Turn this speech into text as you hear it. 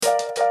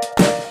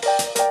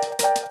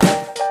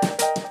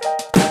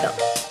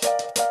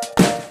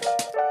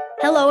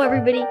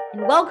everybody,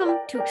 and welcome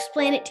to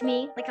Explain It to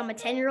Me Like I'm a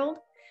 10-year-old.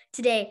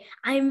 Today,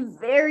 I'm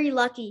very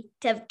lucky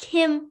to have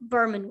Kim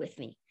Berman with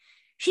me.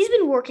 She's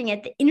been working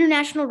at the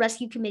International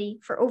Rescue Committee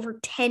for over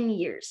 10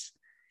 years.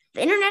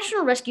 The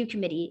International Rescue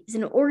Committee is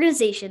an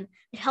organization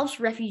that helps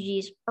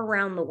refugees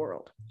around the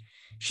world.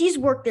 She's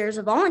worked there as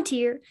a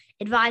volunteer,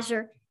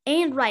 advisor,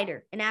 and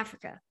writer in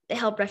Africa to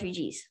help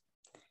refugees.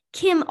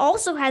 Kim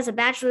also has a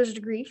bachelor's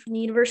degree from the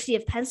University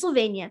of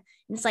Pennsylvania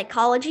in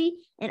psychology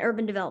and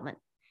urban development,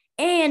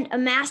 and a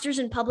master's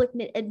in public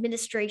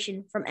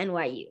administration from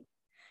NYU.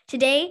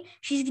 Today,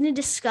 she's going to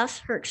discuss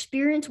her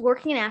experience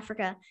working in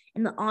Africa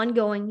and the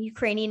ongoing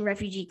Ukrainian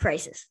refugee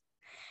crisis.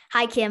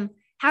 Hi, Kim.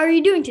 How are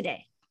you doing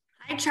today?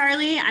 Hi,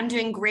 Charlie. I'm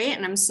doing great,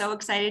 and I'm so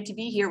excited to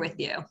be here with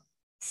you.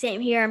 Same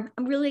here.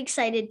 I'm really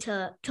excited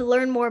to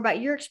learn more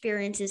about your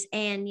experiences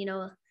and,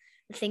 the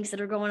things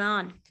that are going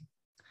on.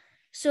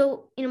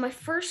 So, my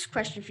first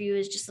question for you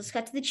is just let's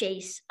cut to the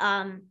chase.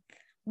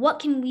 What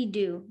can we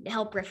do to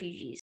help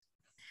refugees?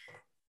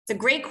 It's a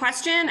great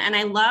question. And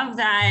I love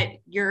that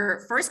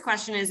your first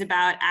question is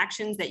about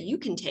actions that you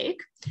can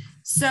take.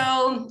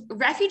 So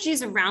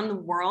refugees around the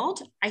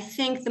world, I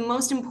think the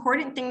most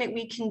important thing that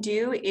we can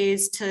do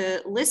is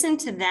to listen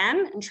to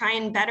them and try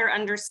and better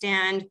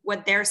understand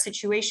what their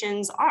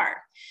situations are.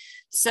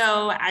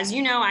 So as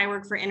you know, I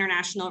work for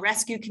International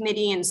Rescue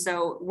Committee, and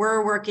so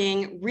we're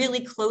working really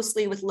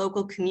closely with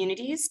local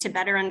communities to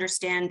better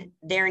understand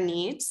their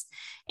needs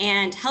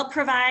and help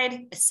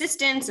provide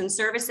assistance and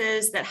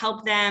services that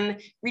help them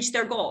reach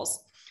their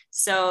goals.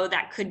 So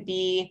that could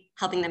be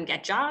helping them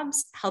get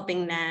jobs,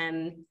 helping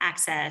them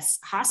access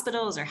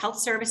hospitals or health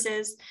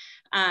services.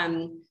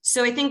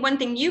 So I think one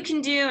thing you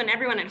can do and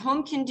everyone at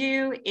home can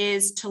do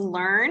is to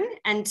learn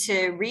and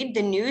to read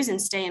the news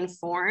and stay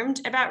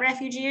informed about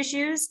refugee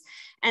issues.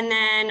 And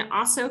then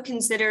also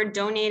consider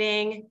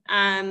donating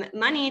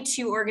money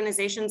to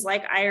organizations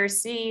like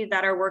IRC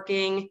that are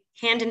working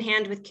hand in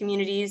hand with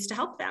communities to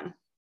help them.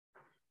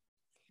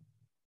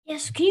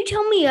 Yes, can you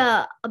tell me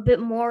a bit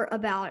more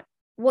about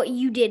what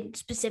you did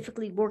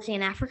specifically working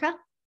in Africa?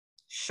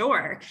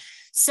 Sure.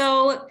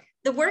 So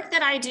the work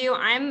that I do,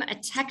 I'm a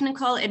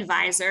technical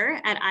advisor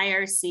at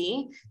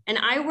IRC, and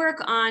I work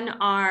on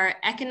our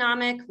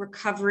economic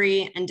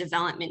recovery and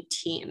development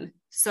team.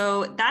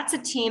 So that's a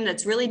team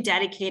that's really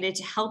dedicated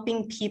to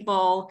helping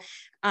people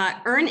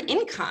earn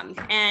income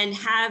and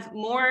have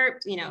more,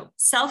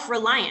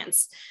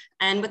 self-reliance.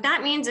 And what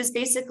that means is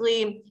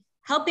basically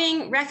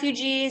helping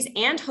refugees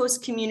and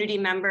host community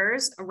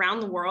members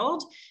around the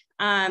world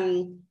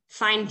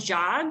find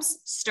jobs,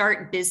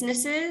 start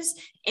businesses,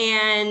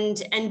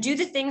 and do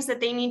the things that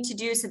they need to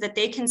do so that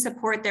they can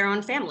support their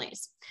own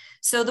families.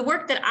 So the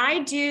work that I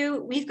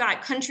do, we've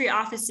got country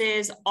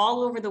offices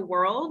all over the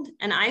world,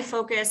 and I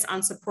focus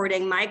on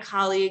supporting my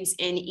colleagues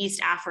in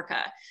East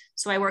Africa.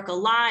 So I work a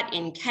lot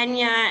in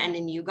Kenya and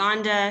in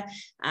Uganda,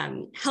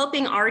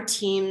 helping our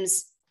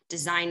teams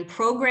design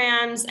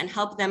programs and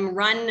help them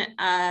run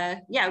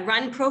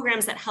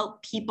programs that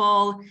help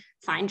people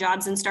find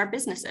jobs and start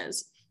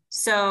businesses.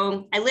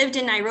 So I lived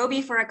in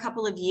Nairobi for a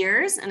couple of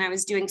years, and I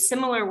was doing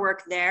similar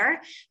work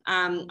there,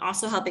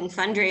 also helping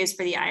fundraise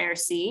for the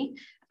IRC.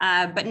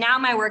 But now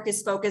my work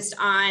is focused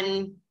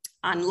on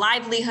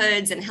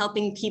livelihoods and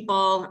helping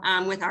people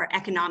with our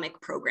economic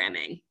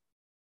programming.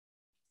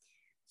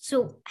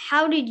 So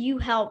how did you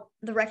help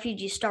the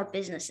refugees start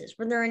businesses?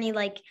 Were there any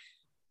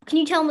can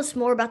you tell us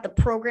more about the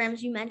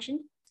programs you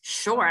mentioned?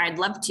 Sure, I'd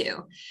love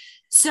to.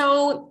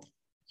 So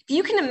if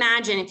you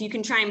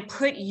can try and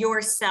put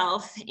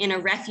yourself in a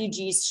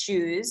refugee's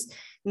shoes,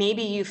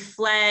 maybe you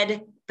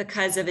fled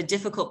because of a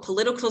difficult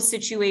political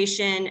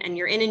situation and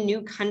you're in a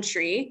new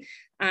country.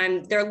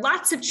 There are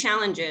lots of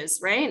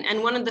challenges, right?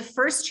 And one of the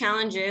first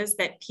challenges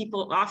that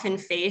people often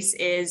face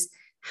is,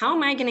 how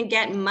am I going to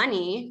get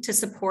money to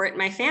support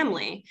my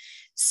family?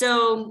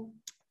 So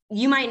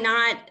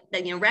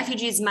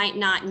refugees might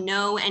not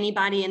know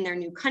anybody in their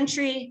new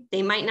country.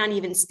 They might not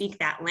even speak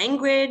that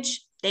language.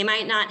 They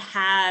might not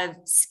have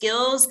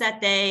skills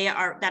that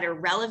are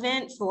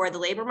relevant for the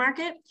labor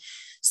market.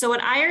 So what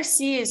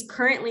IRC is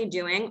currently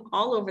doing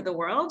all over the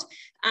world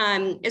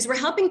is we're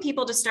helping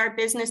people to start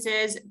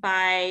businesses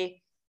by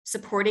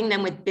supporting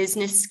them with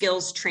business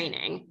skills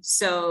training.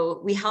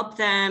 So we help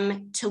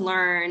them to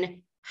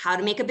learn how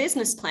to make a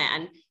business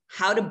plan,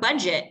 how to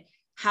budget,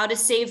 how to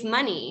save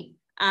money,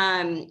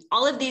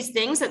 all of these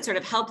things that sort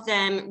of help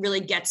them really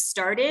get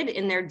started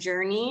in their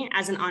journey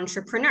as an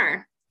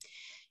entrepreneur.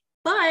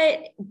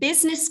 But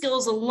business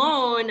skills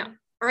alone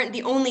aren't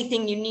the only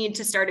thing you need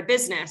to start a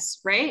business,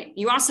 right?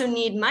 You also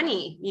need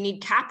money, you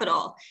need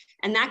capital,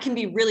 and that can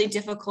be really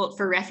difficult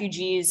for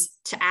refugees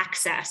to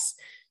access.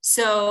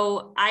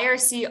 So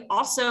IRC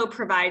also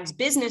provides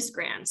business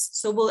grants.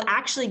 So we'll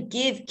actually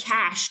give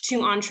cash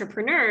to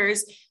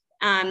entrepreneurs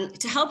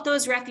to help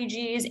those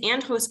refugees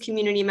and host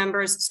community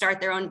members start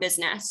their own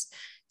business.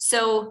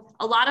 So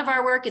a lot of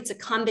our work, it's a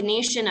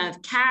combination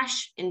of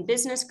cash and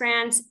business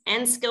grants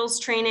and skills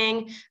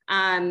training,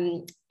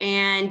 and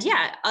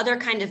other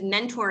kind of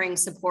mentoring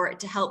support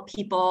to help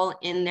people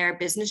in their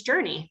business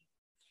journey.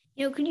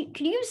 Could you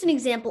give us an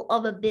example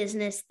of a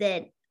business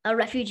that a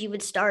refugee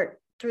would start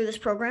through this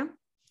program?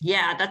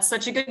 Yeah, that's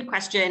such a good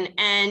question.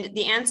 And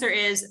the answer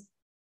is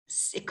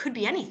it could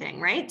be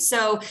anything, right?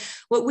 So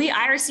what we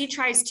IRC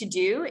tries to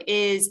do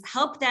is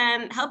help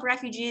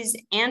refugees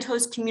and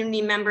host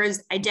community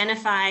members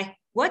identify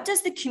what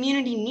does the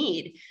community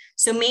need.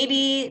 So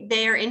maybe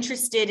they are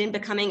interested in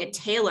becoming a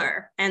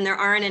tailor and there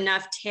aren't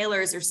enough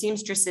tailors or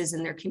seamstresses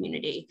in their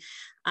community.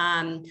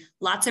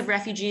 Lots of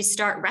refugees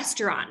start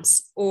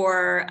restaurants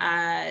or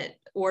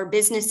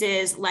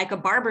businesses like a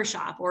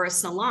barbershop or a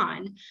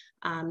salon.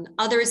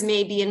 Others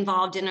may be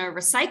involved in a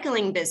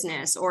recycling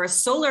business or a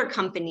solar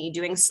company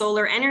doing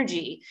solar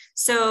energy.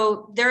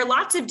 So there are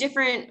lots of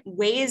different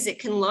ways it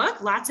can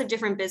look, lots of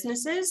different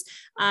businesses.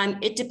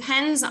 It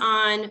depends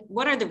on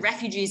what are the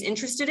refugees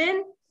interested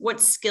in,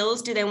 what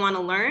skills do they want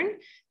to learn,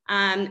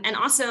 and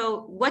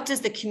also what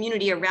does the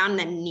community around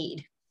them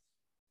need.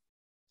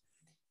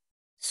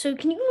 So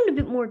can you go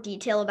into a bit more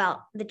detail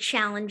about the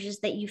challenges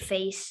that you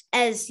face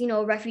as,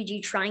 a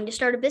refugee trying to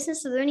start a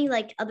business? Are there any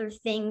other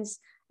things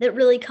that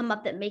really come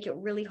up that make it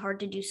really hard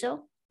to do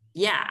so?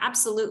 Yeah,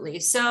 absolutely.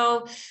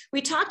 So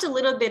we talked a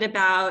little bit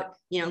about,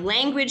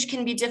 language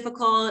can be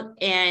difficult.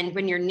 And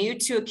when you're new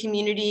to a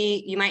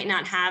community, you might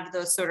not have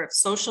those sort of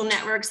social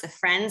networks, the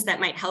friends that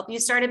might help you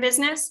start a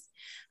business.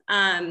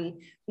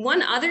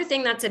 One other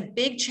thing that's a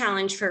big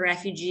challenge for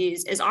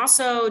refugees is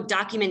also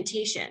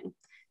documentation.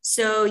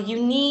 So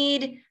you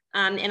need,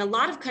 in a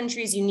lot of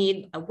countries, you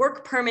need a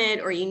work permit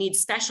or you need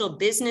special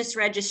business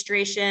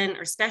registration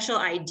or special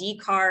ID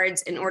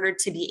cards in order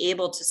to be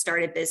able to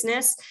start a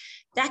business.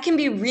 That can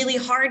be really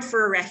hard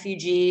for a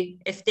refugee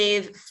if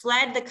they've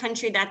fled the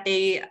country that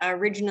they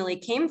originally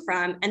came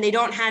from and they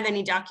don't have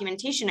any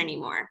documentation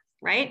anymore,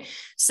 right?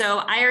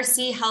 So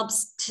IRC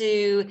helps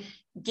to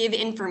give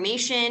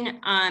information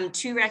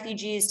to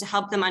refugees to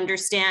help them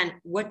understand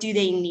what do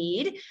they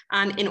need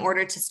in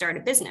order to start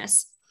a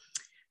business.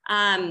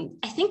 I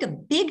think a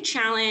big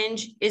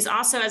challenge is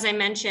also, as I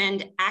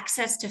mentioned,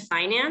 access to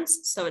finance.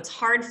 So it's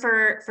hard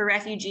for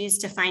refugees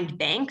to find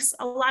banks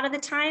a lot of the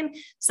time.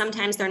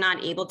 Sometimes they're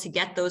not able to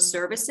get those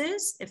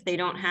services if they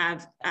don't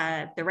have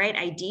the right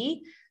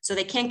ID. So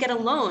they can't get a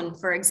loan,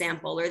 for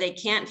example, or they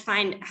can't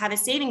have a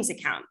savings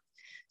account.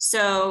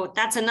 So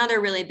that's another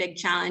really big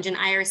challenge. And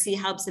IRC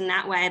helps in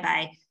that way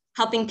by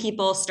helping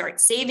people start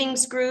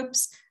savings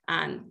groups,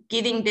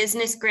 giving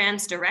business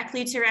grants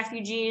directly to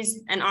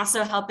refugees, and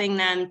also helping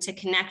them to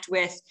connect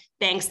with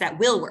banks that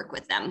will work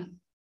with them.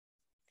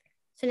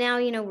 So now,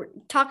 we're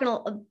talking a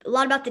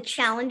lot about the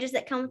challenges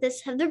that come with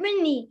this. Have there been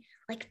any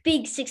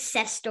big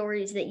success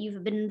stories that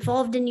you've been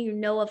involved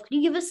in, of? Could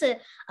you give us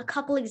a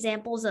couple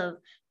examples of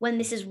when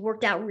this has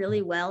worked out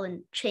really well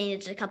and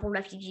changed a couple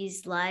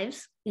refugees'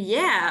 lives?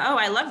 Yeah. Oh,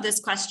 I love this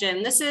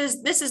question. This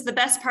is the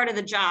best part of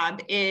the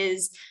job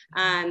is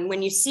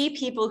when you see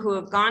people who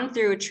have gone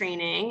through a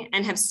training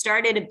and have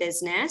started a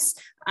business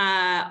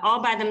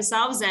all by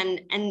themselves. And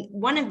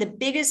one of the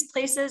biggest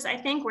places I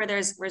think where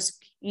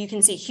you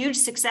can see huge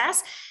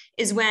success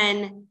is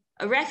when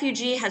a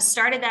refugee has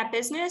started that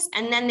business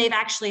and then they've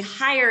actually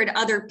hired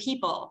other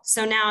people.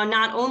 So now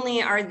not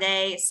only are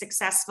they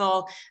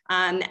successful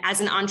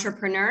as an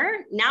entrepreneur,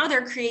 now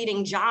they're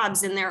creating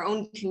jobs in their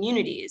own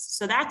communities.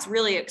 So that's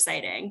really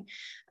exciting.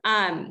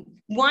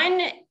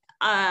 One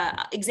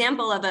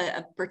example of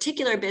a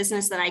particular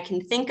business that I can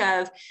think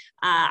of,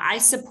 I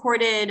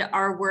supported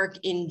our work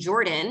in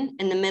Jordan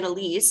in the Middle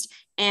East.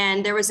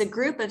 And there was a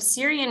group of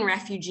Syrian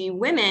refugee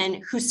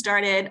women who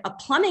started a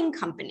plumbing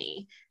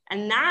company.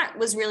 And that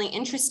was really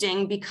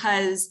interesting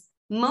because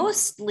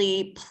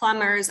mostly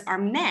plumbers are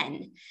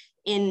men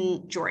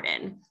in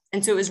Jordan.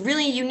 And so it was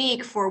really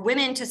unique for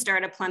women to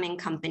start a plumbing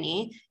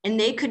company, and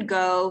they could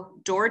go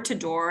door to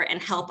door and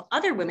help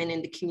other women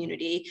in the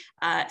community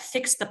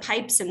fix the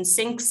pipes and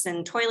sinks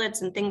and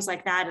toilets and things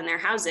like that in their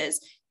houses.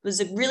 It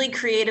was a really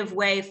creative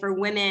way for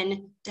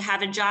women to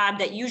have a job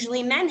that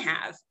usually men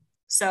have.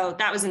 So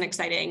that was an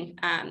exciting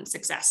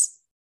success.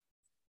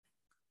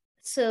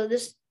 So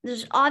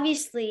there's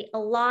obviously a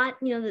lot,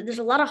 there's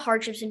a lot of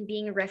hardships in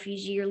being a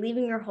refugee. You're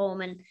leaving your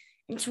home and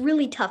it's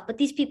really tough, but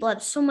these people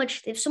have so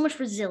much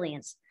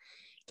resilience.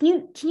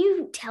 Can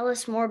you tell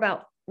us more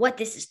about what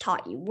this has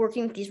taught you,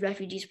 working with these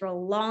refugees for a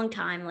long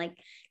time?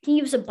 Can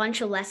you give us a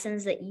bunch of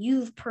lessons that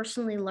you've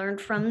personally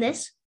learned from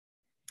this?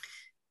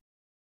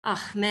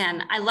 Oh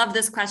man, I love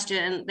this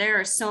question. There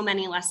are so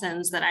many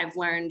lessons that I've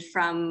learned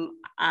from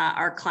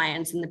our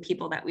clients and the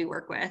people that we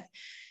work with.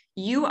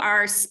 You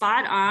are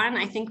spot on.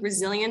 I think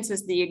resilience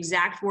is the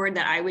exact word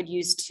that I would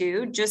use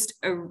too.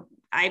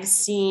 I've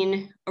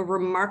seen a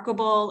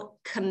remarkable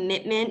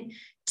commitment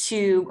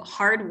to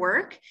hard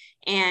work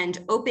and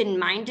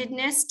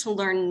open-mindedness to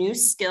learn new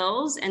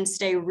skills and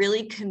stay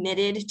really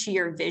committed to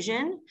your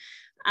vision.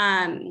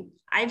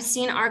 I've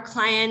seen our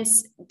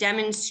clients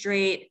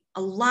demonstrate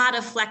a lot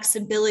of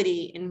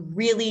flexibility in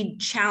really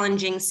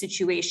challenging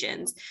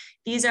situations.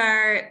 These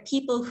are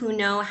people who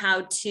know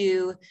how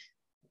to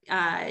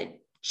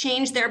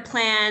change their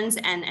plans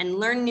and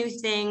learn new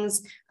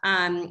things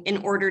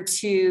in order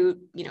to,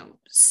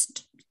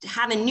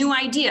 have a new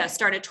idea,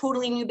 start a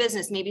totally new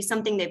business, maybe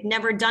something they've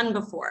never done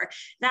before.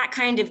 That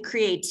kind of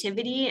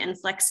creativity and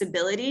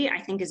flexibility,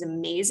 I think, is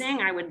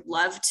amazing. I would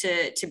love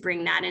to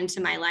bring that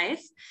into my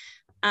life.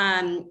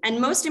 And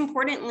most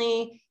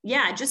importantly,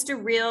 yeah, just a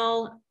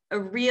real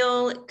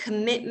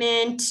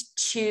commitment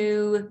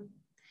to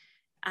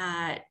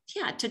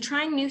to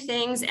trying new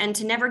things and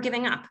to never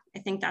giving up. I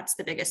think that's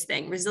the biggest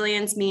thing.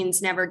 Resilience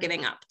means never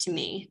giving up to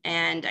me.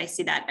 And I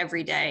see that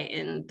every day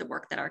in the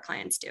work that our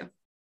clients do.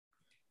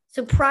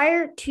 So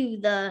prior to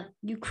the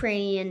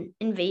Ukrainian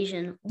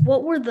invasion,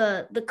 what were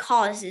the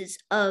causes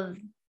of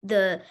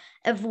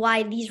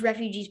why these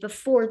refugees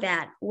before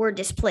that were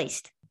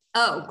displaced?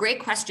 Oh, great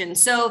question.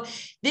 So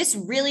this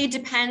really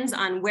depends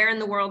on where in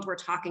the world we're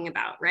talking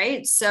about,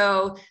 right?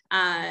 So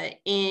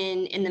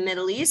in the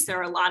Middle East, there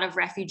are a lot of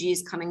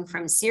refugees coming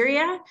from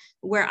Syria.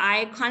 Where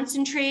I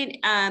concentrate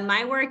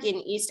my work in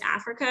East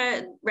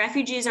Africa,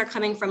 refugees are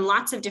coming from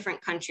lots of different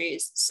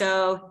countries.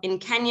 So in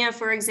Kenya,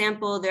 for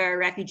example, there are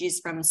refugees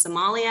from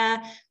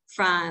Somalia,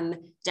 from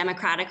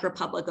Democratic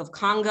Republic of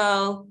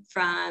Congo,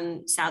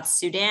 from South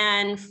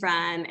Sudan,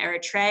 from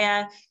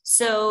Eritrea.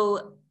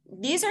 So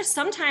these are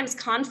sometimes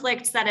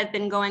conflicts that have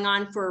been going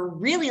on for a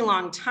really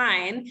long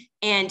time,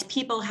 and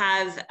people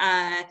have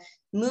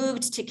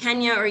moved to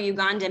Kenya or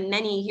Uganda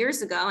many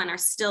years ago and are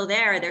still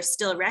there. They're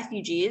still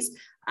refugees.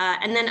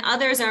 And then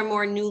others are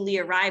more newly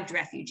arrived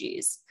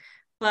refugees.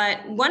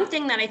 But one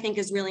thing that I think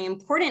is really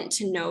important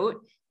to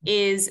note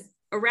is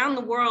around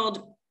the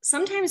world,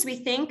 sometimes we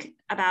think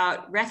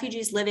about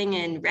refugees living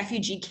in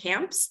refugee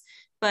camps,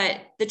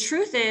 but the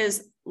truth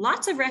is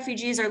lots of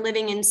refugees are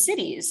living in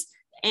cities.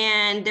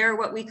 And they're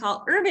what we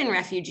call urban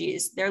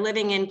refugees. They're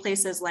living in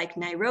places like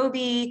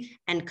Nairobi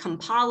and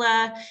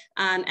Kampala,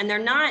 and they're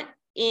not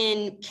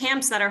in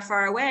camps that are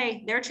far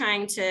away. They're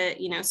trying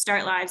to,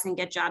 start lives and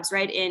get jobs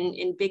right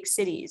in big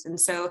cities. And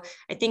so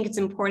I think it's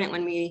important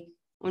when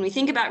we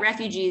think about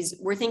refugees,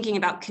 we're thinking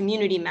about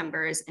community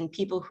members and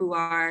people who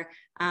are,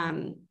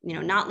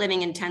 not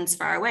living in tents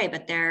far away,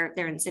 but they're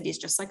in cities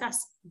just like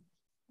us.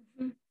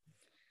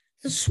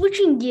 So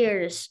switching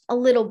gears a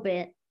little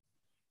bit,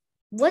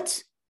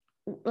 what's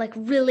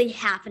really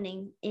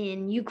happening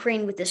in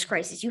Ukraine with this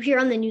crisis? You hear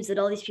on the news that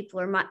all these people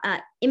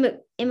are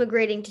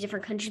immigrating to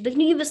different countries, but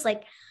can you give us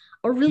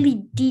a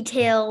really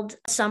detailed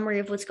summary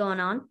of what's going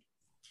on?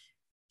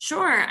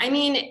 Sure. I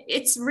mean,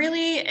 it's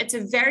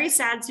a very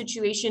sad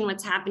situation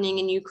what's happening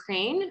in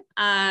Ukraine.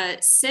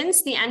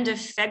 Since the end of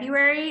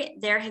February,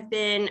 there have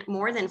been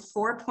more than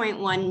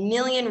 4.1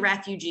 million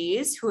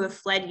refugees who have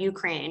fled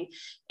Ukraine,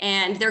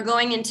 and they're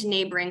going into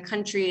neighboring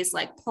countries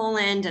like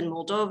Poland and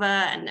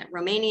Moldova and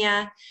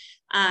Romania.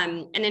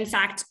 And in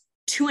fact,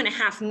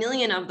 2.5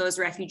 million of those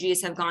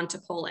refugees have gone to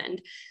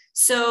Poland.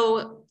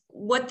 So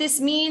what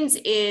this means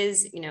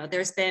is,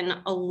 there's been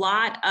a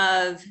lot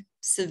of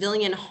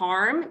civilian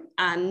harm.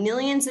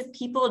 Millions of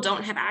people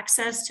don't have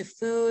access to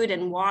food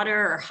and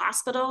water or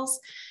hospitals.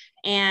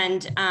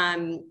 And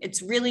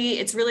it's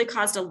really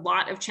caused a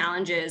lot of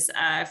challenges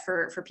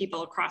for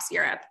people across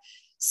Europe.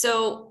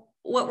 So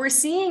what we're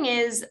seeing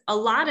is a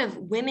lot of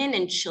women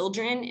and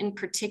children in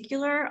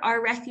particular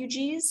are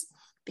refugees,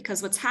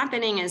 because what's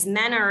happening is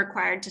men are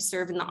required to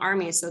serve in the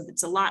army, so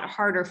it's a lot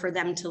harder for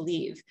them to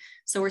leave.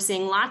 So we're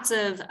seeing lots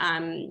of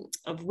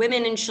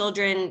women and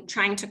children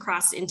trying to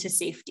cross into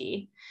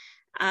safety.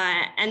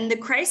 And the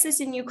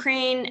crisis in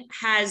Ukraine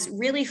has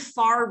really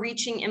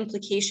far-reaching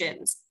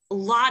implications. A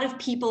lot of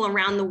people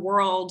around the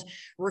world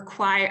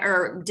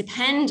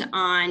depend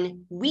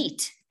on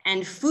wheat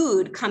and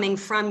food coming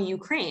from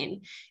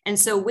Ukraine. And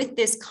so with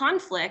this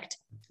conflict,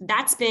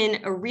 that's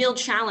been a real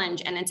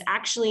challenge, and it's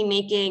actually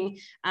making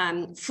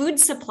food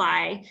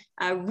supply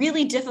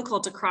really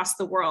difficult across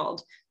the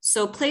world.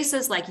 So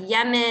places like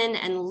Yemen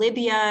and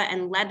Libya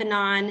and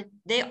Lebanon,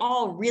 they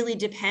all really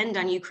depend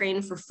on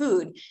Ukraine for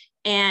food.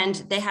 And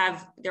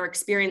they're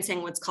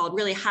experiencing what's called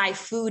really high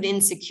food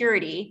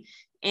insecurity.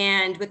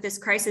 And with this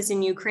crisis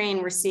in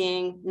Ukraine, we're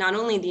seeing not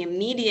only the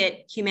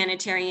immediate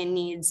humanitarian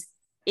needs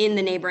in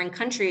the neighboring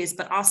countries,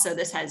 but also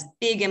this has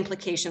big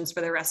implications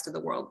for the rest of the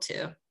world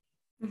too.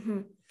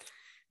 Mm-hmm.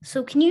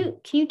 So can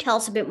you tell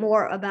us a bit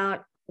more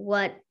about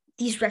what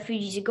these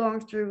refugees are going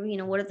through?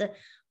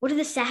 What are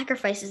the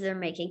sacrifices they're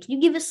making? Can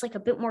you give us a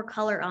bit more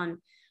color on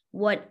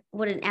what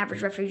an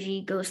average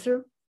refugee goes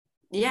through?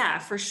 Yeah,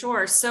 for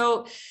sure.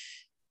 So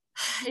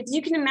if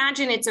you can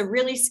imagine, it's a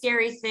really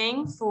scary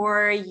thing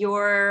for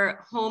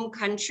your home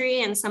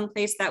country and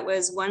someplace that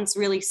was once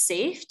really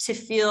safe to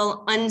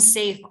feel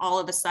unsafe all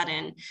of a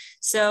sudden.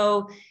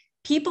 So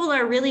people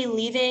are really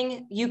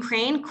leaving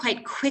Ukraine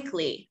quite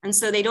quickly. And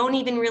so they don't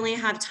even really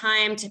have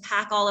time to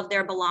pack all of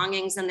their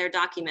belongings and their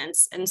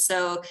documents. And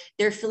so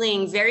they're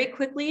fleeing very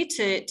quickly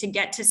to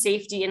get to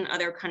safety in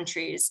other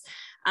countries.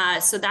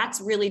 So that's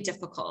really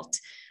difficult.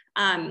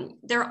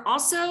 There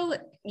also,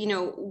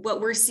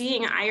 what we're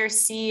seeing,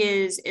 IRC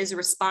is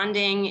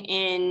responding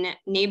in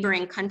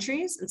neighboring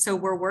countries. And so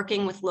we're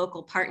working with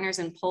local partners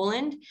in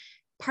Poland.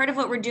 Part of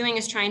what we're doing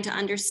is trying to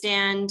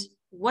understand,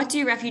 what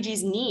do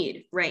refugees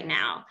need right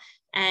now?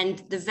 And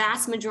the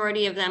vast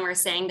majority of them are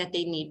saying that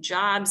they need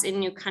jobs in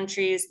new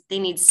countries, they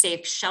need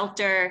safe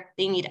shelter,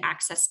 they need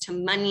access to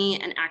money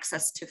and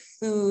access to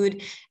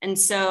food. And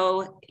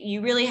so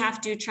you really have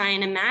to try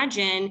and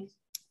imagine,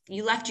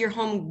 you left your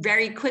home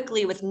very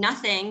quickly with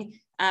nothing.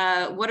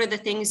 What are the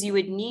things you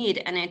would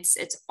need? And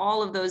it's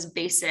all of those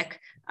basic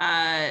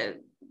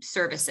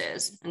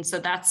services. And so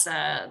that's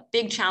a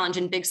big challenge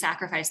and big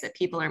sacrifice that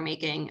people are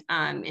making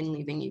in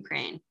leaving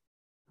Ukraine.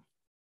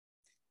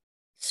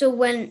 So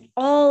when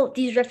all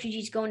these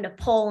refugees go into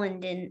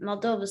Poland and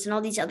Moldova and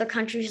all these other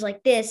countries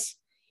like this,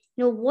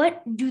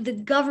 what do the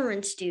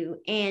governments do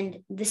and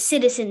the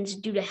citizens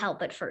do to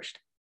help at first?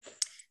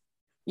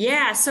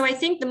 Yeah, so I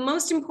think the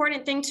most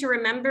important thing to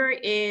remember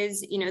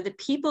is, the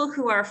people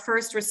who are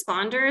first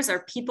responders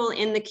are people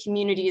in the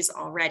communities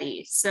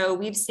already. So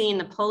we've seen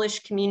the Polish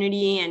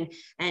community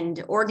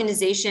and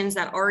organizations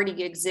that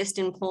already exist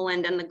in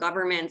Poland and the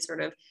government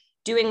sort of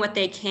doing what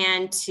they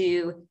can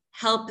to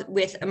help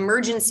with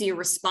emergency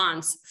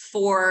response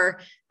for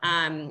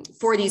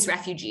these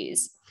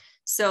refugees.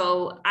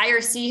 So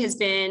IRC has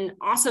been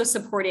also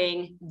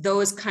supporting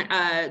those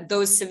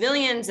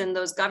civilians and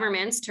those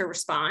governments to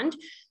respond.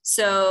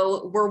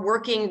 So we're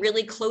working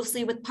really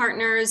closely with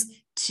partners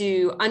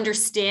to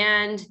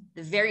understand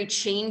the very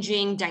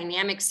changing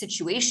dynamic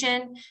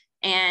situation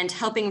and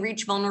helping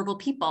reach vulnerable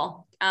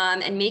people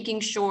and making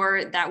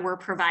sure that we're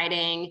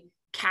providing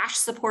cash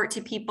support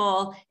to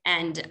people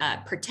and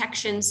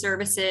protection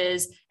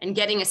services and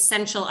getting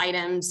essential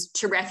items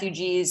to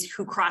refugees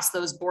who cross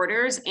those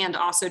borders and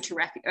also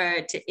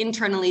to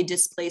internally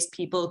displaced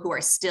people who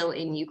are still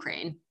in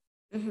Ukraine.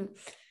 Mm-hmm.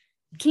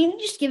 Can you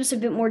just give us a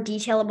bit more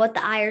detail about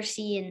the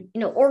IRC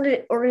and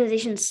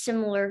organizations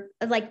similar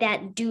like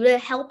that do to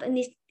help in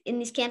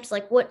these camps?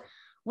 Like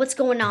what's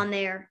going on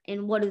there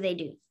and what do they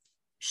do?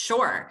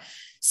 Sure.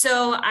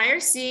 So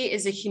IRC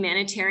is a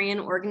humanitarian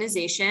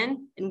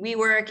organization, and we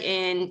work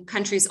in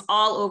countries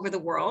all over the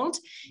world.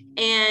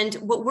 And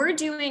what we're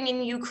doing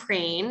in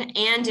Ukraine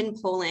and in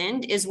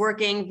Poland is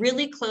working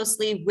really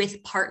closely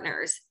with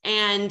partners.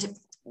 And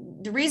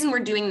the reason we're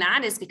doing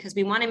that is because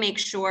we want to make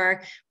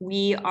sure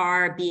we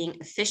are being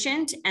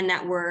efficient and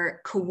that we're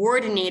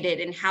coordinated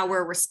in how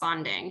we're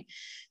responding.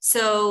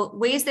 So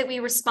ways that we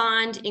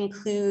respond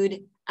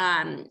include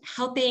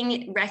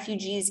helping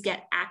refugees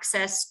get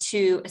access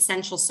to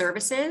essential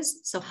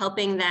services. So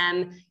helping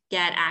them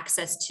get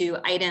access to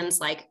items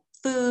like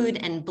food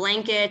and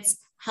blankets,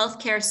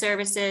 healthcare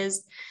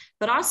services.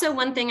 But also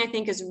one thing I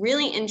think is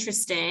really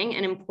interesting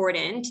and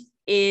important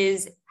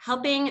is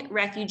helping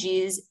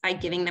refugees by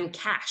giving them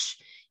cash.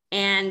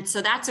 And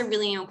so that's a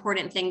really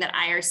important thing that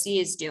IRC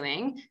is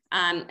doing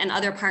and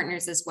other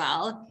partners as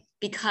well,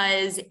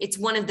 because it's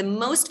one of the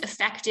most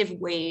effective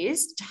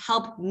ways to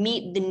help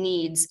meet the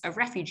needs of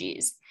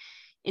refugees.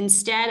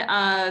 Instead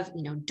of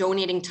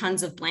donating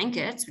tons of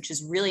blankets, which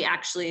is really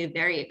actually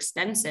very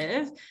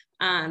expensive,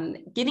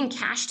 giving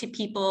cash to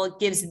people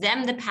gives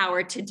them the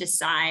power to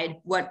decide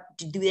what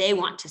do they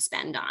want to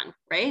spend on,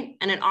 right?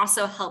 And it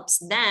also helps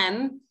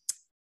them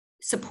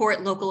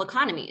support local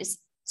economies.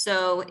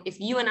 So if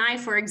you and I,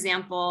 for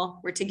example,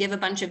 were to give a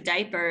bunch of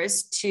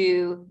diapers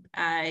to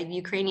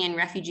Ukrainian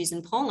refugees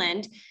in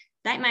Poland,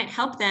 that might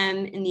help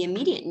them in the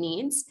immediate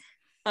needs.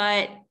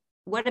 But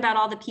what about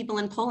all the people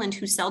in Poland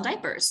who sell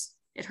diapers?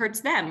 It hurts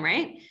them,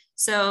 right?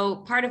 So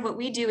part of what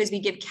we do is we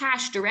give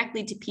cash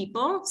directly to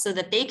people so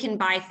that they can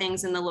buy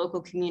things in the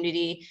local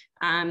community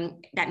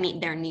that meet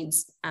their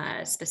needs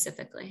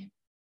specifically.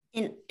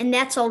 And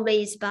that's all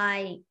raised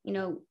by,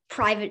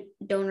 private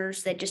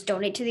donors that just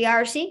donate to the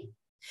IRC?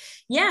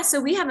 Yeah,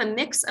 so we have a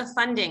mix of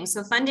funding.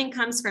 So funding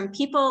comes from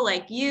people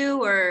like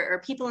you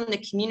or people in the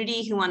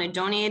community who want to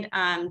donate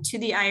to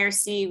the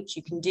IRC, which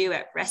you can do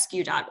at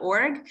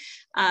rescue.org.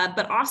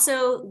 But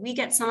also we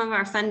get some of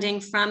our funding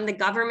from the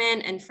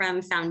government and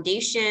from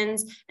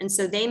foundations. And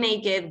so they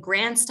may give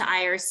grants to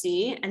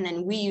IRC and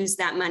then we use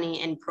that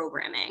money in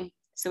programming.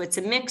 So it's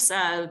a mix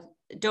of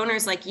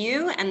donors like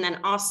you and then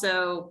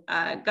also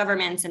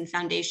governments and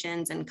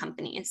foundations and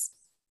companies.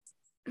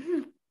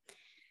 Mm-hmm.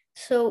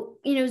 So,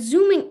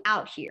 zooming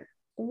out here,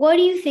 what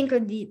do you think are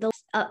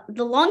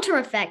the long-term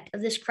effect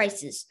of this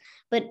crisis,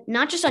 but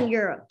not just on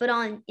Europe, but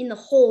in the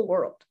whole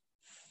world?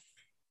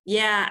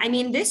 Yeah, I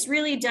mean, this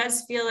really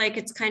does feel like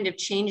it's kind of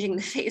changing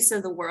the face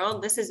of the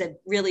world. This is a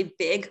really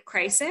big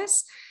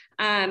crisis.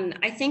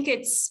 I think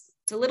it's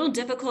a little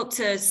difficult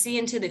to see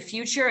into the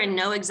future and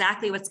know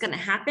exactly what's going to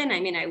happen.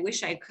 I mean, I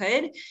wish I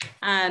could.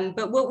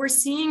 But what we're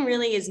seeing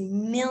really is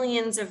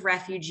millions of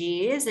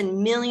refugees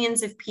and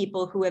millions of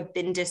people who have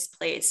been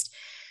displaced.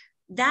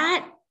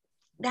 That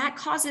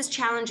causes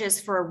challenges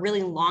for a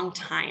really long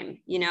time.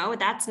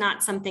 That's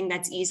not something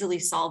that's easily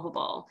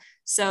solvable.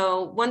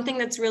 So one thing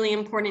that's really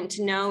important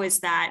to know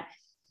is that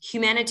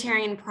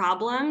humanitarian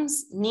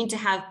problems need to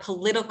have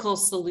political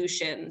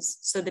solutions.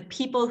 So the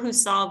people who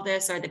solve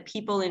this are the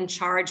people in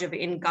charge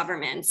in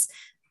governments.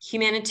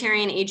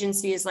 Humanitarian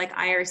agencies like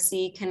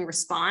IRC can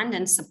respond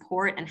and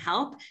support and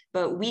help,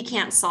 but we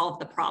can't solve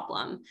the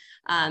problem.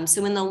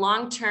 So in the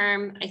long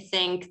term, I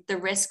think the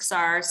risks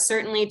are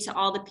certainly to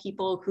all the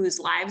people whose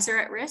lives are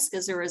at risk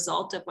as a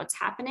result of what's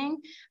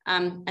happening.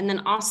 And then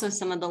also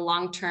some of the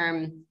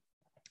long-term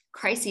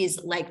crises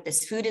like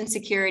this food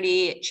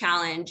insecurity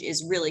challenge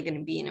is really going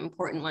to be an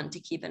important one to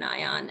keep an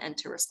eye on and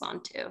to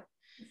respond to.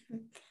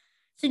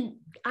 So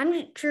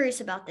I'm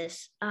curious about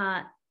this.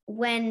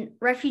 When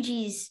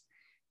refugees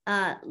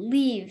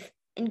leave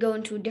and go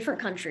into a different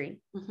country,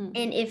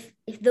 and if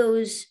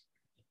those,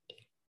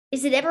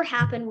 is it ever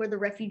happened where the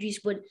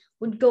refugees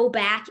would go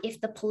back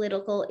if the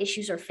political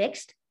issues are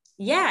fixed?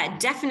 Yeah,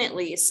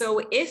 definitely.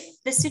 So if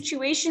the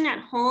situation at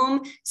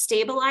home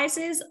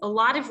stabilizes, a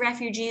lot of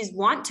refugees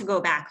want to go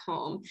back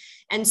home.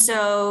 And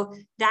so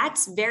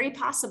that's very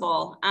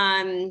possible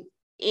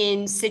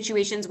in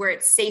situations where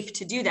it's safe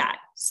to do that.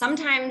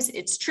 Sometimes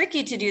it's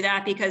tricky to do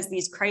that because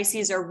these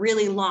crises are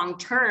really long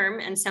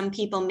term and some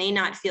people may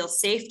not feel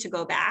safe to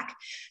go back.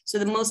 So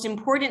the most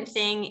important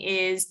thing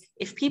is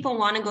if people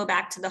want to go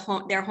back to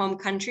their home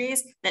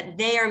countries, that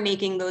they are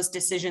making those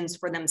decisions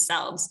for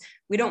themselves.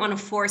 We don't want to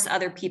force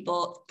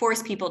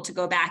people to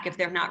go back if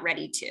they're not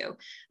ready to.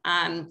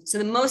 So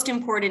the most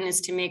important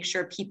is to make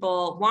sure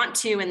people want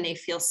to and they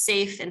feel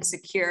safe and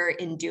secure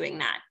in doing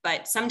that.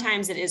 But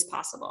sometimes it is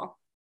possible.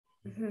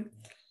 Mm-hmm.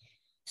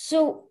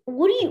 So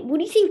what do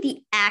you think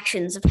the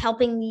actions of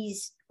helping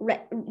these,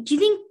 do you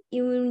think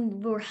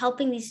we're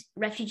helping these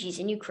refugees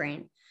in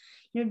Ukraine,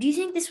 do you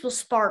think this will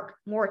spark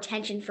more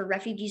attention for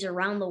refugees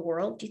around the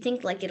world? Do you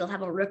think like it'll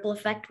have a ripple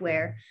effect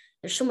where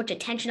there's so much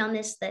attention on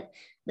this that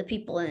the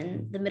people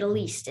in the Middle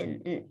East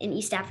and in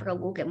East Africa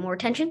will get more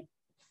attention?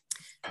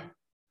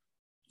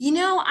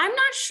 I'm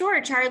not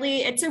sure,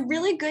 Charlie. It's a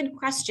really good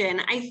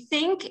question. I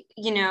think,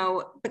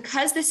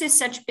 because this is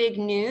such big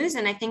news,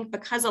 and I think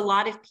because a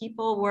lot of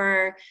people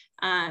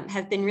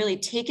have been really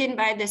taken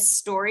by this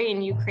story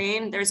in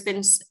Ukraine, there's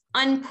been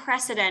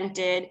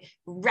unprecedented,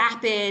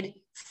 rapid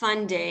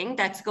funding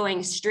that's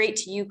going straight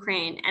to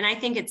Ukraine. And I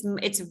think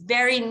it's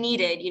very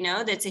needed,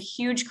 that's a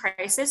huge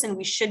crisis and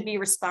we should be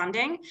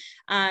responding.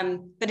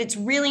 But it's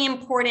really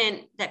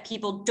important that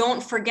people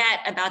don't forget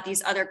about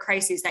these other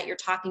crises that you're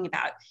talking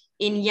about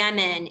in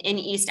Yemen, in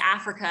East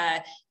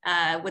Africa,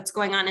 what's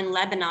going on in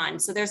Lebanon.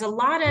 So there's a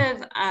lot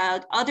of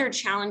other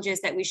challenges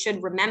that we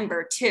should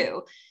remember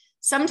too.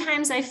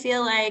 Sometimes I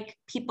feel like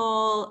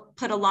people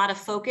put a lot of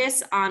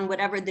focus on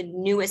whatever the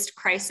newest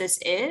crisis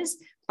is,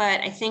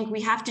 but I think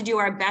we have to do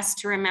our best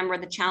to remember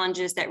the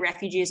challenges that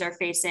refugees are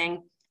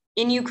facing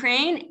in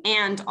Ukraine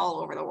and all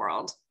over the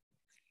world.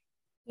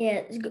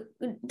 Yeah,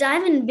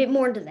 diving a bit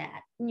more into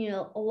that.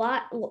 A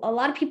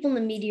lot of people in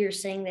the media are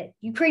saying that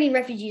Ukrainian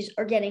refugees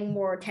are getting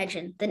more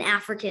attention than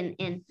African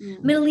and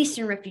Middle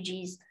Eastern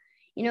refugees.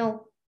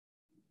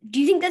 Do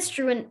you think that's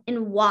true,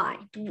 and why?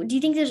 Do you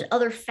think there's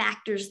other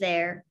factors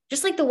there,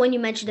 just like the one you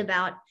mentioned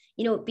about,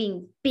 it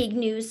being big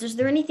news? Is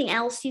there anything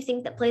else you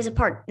think that plays a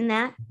part in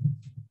that?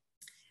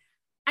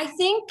 I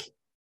think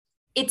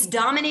it's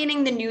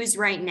dominating the news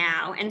right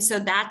now. And so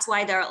that's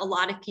why a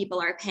lot of people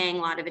are paying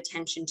a lot of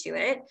attention to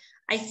it.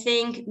 I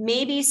think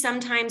maybe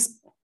sometimes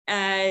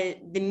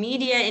the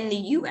media in the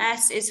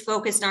US is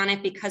focused on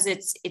it because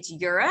it's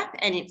Europe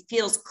and it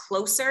feels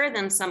closer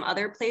than some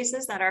other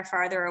places that are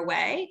farther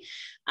away.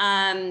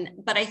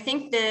 But I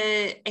think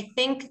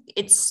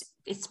it's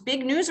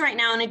big news right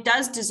now and it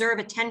does deserve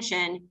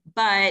attention,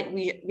 but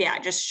we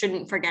just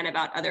shouldn't forget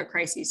about other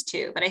crises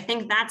too. But I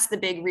think that's the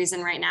big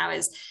reason right now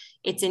is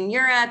it's in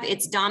Europe,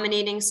 it's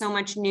dominating so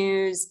much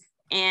news,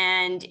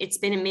 and it's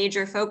been a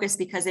major focus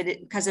because of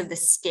the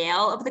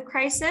scale of the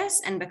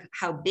crisis and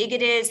how big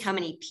it is, how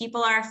many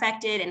people are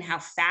affected, and how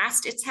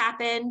fast it's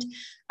happened.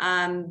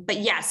 But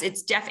yes,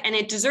 and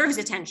it deserves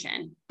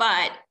attention.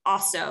 But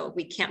also,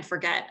 we can't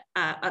forget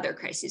other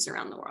crises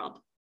around the world.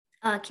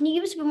 Can you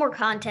give us a bit more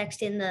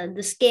context in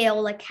the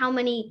scale, like how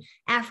many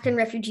African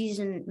refugees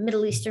and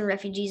Middle Eastern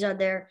refugees are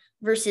there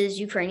versus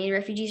Ukrainian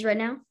refugees right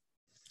now?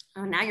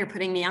 Oh, now you're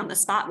putting me on the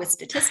spot with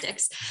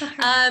statistics. Just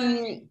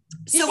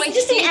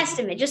an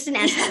estimate.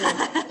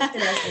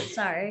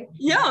 Sorry.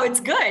 No, it's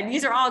good.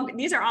 These are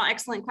all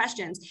excellent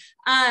questions.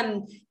 As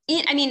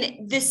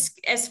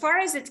far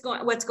as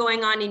what's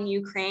going on in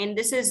Ukraine,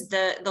 this is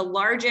the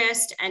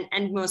largest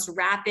and most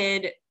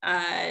rapid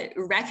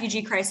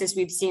refugee crisis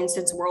we've seen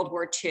since World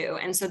War II.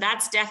 And so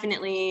that's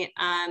definitely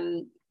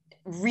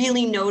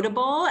really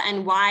notable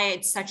and why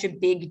it's such a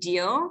big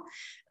deal.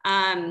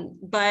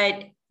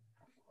 But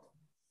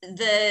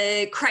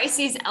the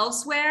crises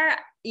elsewhere,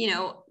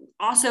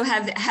 also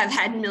have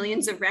had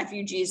millions of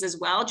refugees as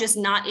well, just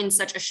not in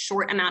such a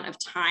short amount of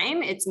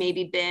time. It's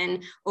maybe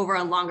been over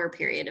a longer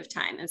period of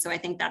time. And so I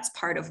think that's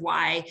part of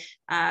why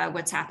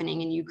what's happening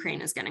in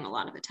Ukraine is getting a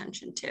lot of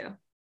attention too.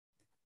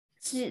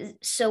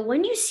 So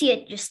when you see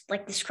it, just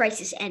like this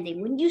crisis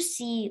ending, when you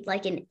see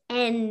like an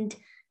end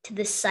to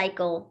this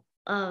cycle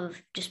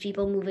of just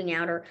people moving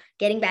out or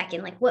getting back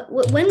in, like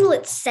when will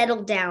it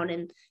settle down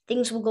and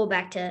things will go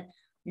back to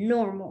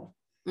normal?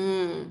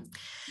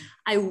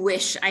 I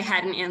wish I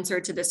had an answer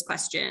to this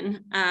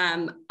question.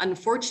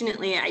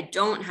 Unfortunately, I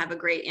don't have a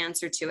great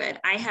answer to it.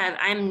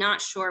 I'm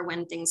not sure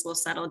when things will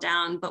settle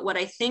down, but what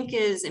I think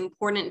is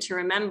important to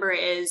remember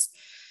is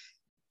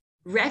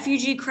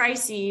refugee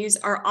crises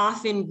are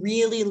often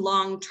really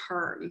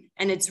long-term,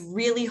 and it's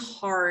really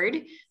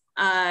hard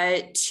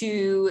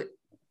to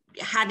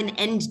have an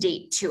end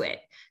date to it.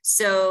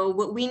 So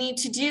what we need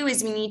to do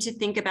is we need to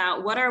think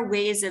about what are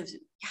ways of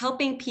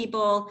helping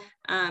people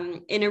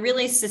in a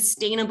really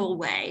sustainable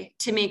way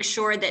to make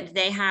sure that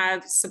they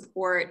have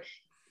support,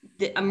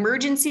 the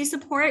emergency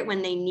support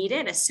when they need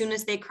it as soon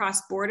as they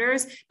cross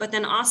borders, but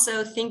then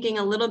also thinking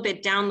a little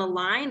bit down the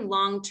line,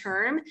 long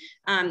term,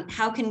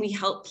 how can we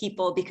help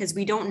people because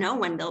we don't know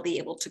when they'll be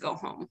able to go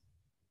home.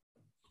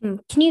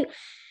 Can you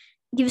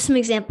give us some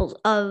examples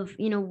of,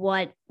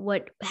 what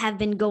has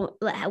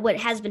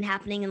been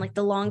happening and like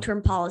the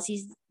long-term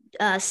policies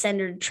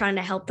centered trying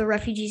to help the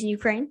refugees in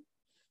Ukraine?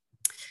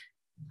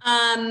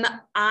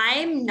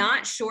 I'm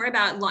not sure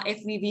about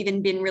if we've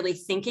even been really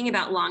thinking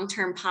about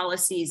long-term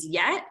policies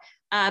yet,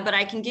 but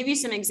I can give you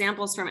some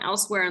examples from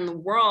elsewhere in the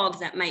world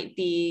that might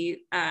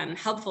be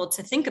helpful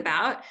to think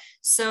about.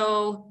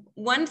 So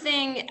one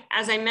thing,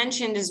 as I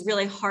mentioned, is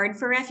really hard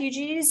for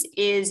refugees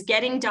is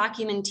getting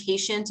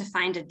documentation to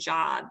find a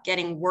job,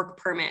 getting work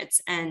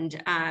permits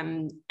and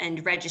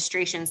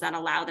registrations that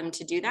allow them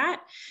to do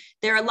that.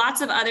 There are lots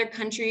of other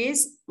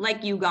countries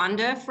like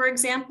Uganda, for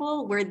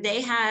example, where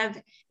they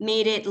have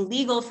made it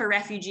legal for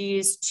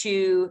refugees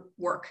to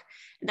work.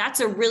 That's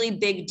a really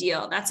big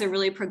deal. That's a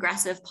really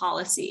progressive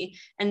policy.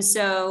 And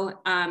so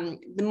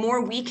the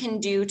more we can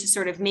do to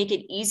sort of make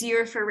it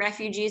easier for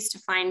refugees to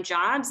find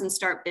jobs and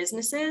start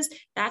businesses,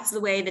 that's the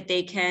way that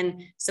they can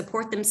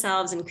support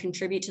themselves and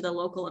contribute to the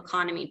local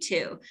economy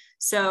too.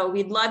 So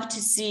we'd love to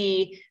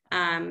see,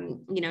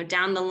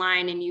 down the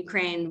line in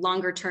Ukraine,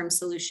 longer term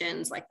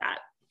solutions like that.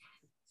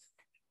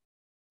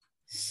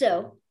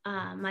 So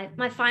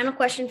my final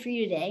question for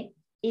you today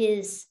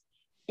is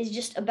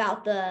just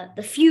about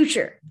the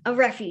future of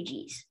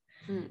refugees.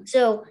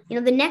 So, the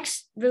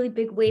next really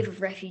big wave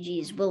of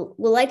refugees will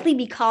likely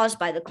be caused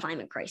by the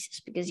climate crisis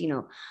because,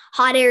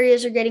 hot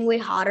areas are getting way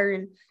hotter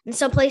and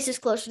some places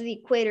closer to the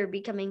equator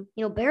becoming,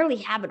 barely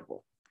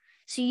habitable.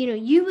 So,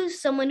 you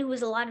as someone who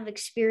has a lot of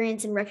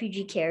experience in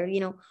refugee care,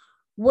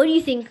 what do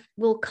you think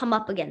we'll come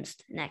up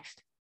against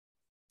next?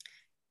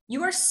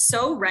 You are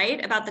so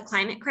right about the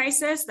climate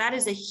crisis. That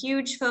is a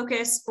huge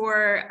focus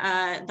for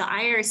the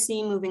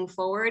IRC moving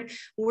forward.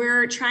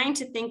 We're trying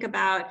to think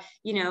about,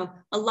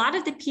 a lot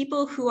of the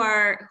people who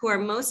are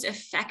most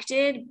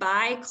affected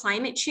by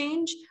climate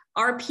change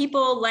are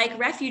people like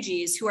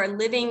refugees who are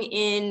living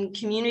in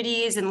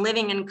communities and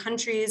living in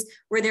countries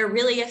where they're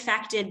really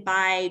affected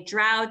by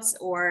droughts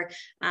or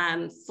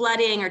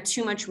flooding or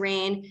too much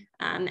rain,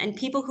 and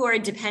people who are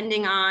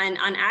depending on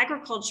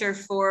agriculture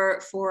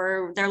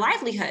for their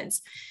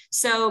livelihoods.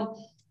 So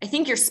I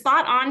think you're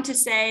spot on to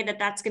say that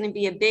that's going to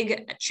be a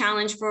big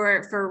challenge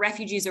for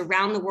refugees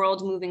around the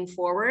world moving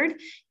forward.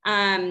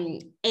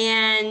 And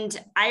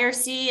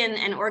IRC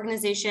and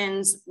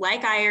organizations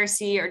like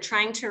IRC are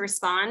trying to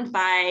respond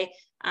by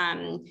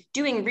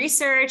doing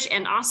research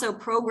and also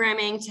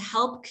programming to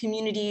help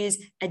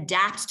communities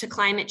adapt to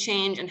climate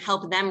change and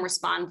help them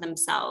respond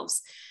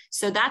themselves.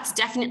 So that's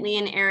definitely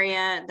an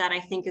area that I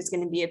think is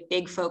going to be a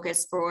big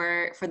focus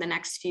for the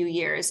next few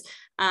years.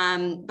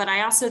 But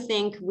I also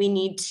think we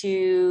need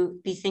to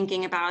be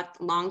thinking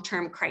about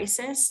long-term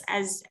crisis,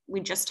 as we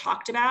just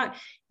talked about,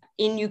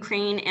 in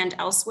Ukraine and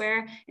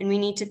elsewhere. And we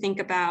need to think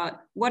about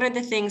what are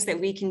the things that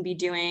we can be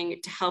doing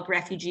to help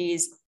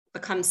refugees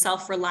become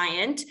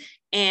self-reliant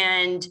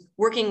and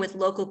working with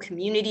local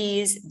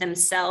communities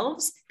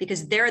themselves,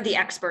 because they're the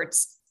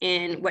experts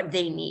in what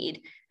they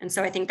need. And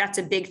so I think that's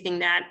a big thing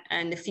that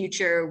in the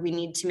future, we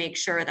need to make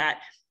sure that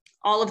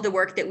all of the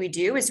work that we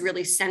do is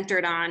really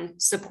centered on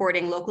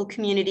supporting local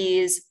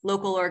communities,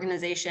 local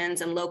organizations,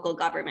 and local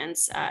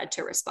governments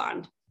to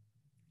respond.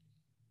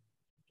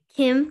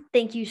 Kim,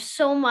 thank you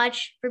so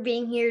much for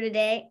being here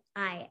today.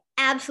 I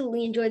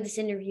absolutely enjoyed this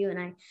interview,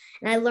 and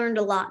I learned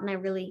a lot, and I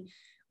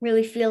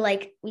really feel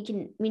like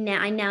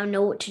I now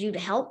know what to do to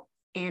help,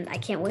 and I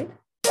can't wait.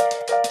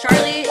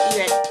 Charlie, you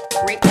had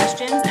great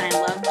questions.